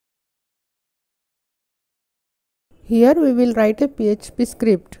Here we will write a PHP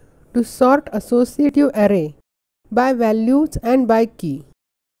script to sort associative array by values and by key.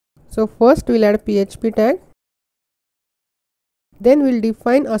 So first we'll add PHP tag. Then we'll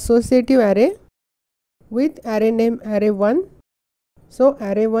define associative array with array name array1. So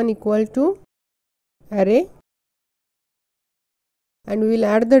array1 equal to array, and we will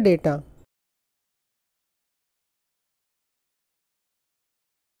add the data.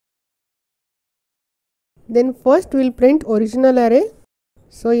 Then first we will print original array.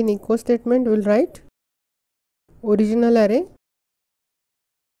 So in echo statement we will write original array.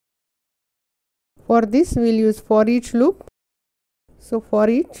 For this we will use for each loop. So for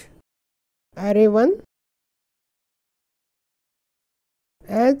each array1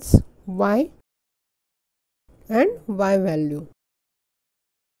 adds y and y value,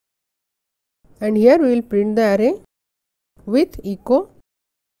 and here we will print the array with echo.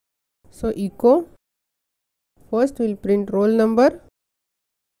 So echo, first we will print roll number.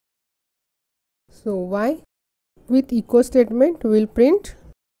 So y, with echo statement we will print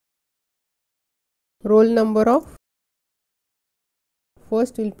roll number of,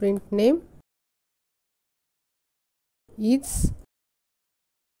 first we will print name is,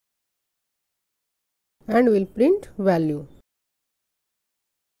 and we will print value.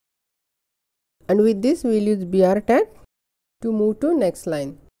 And with this we will use br tag to move to next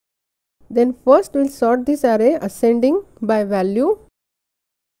line. Then first we will sort this array ascending by value.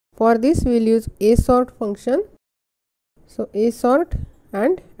 For this we will use a sort function. So a sort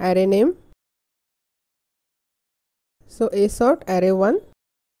and array name. So a sort array1,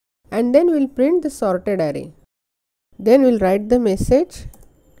 and then we will print the sorted array. Then we will write the message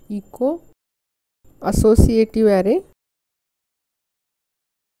echo associative array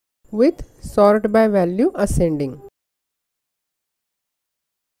with sort by value ascending,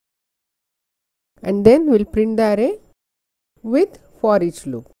 and then we will print the array with for each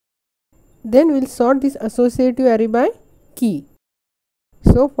loop. Then we will sort this associative array by key.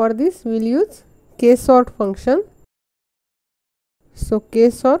 So for this we will use ksort function. So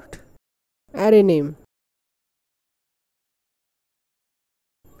ksort array name.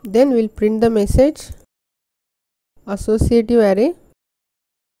 Then we will print the message associative array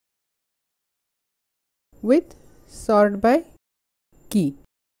with sort by key,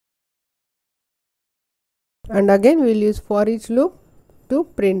 and again we will use for each loop to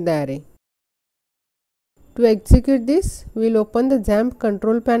print the array. To execute this, we will open the XAMPP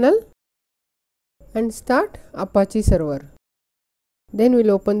control panel and start Apache server. Then we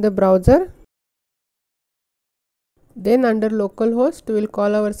will open the browser. Then under localhost we will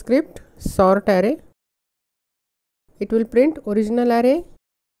call our script sort array. It will print original array,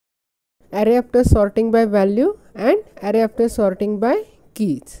 array after sorting by value, and array after sorting by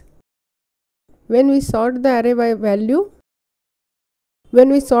keys. When we sort the array by value,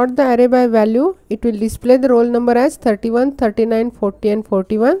 it will display the roll number as 31, 39, 40 and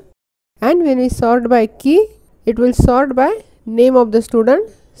 41. And when we sort by key, it will sort by name of the student.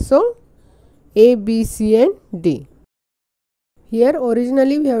 So A, B, C and D. Here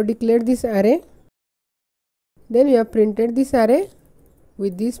originally we have declared this array. Then we have printed this array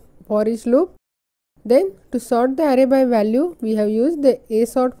with this for each loop. Then to sort the array by value, we have used the a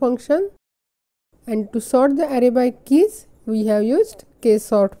sort function, and to sort the array by keys, we have used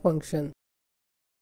ksort function.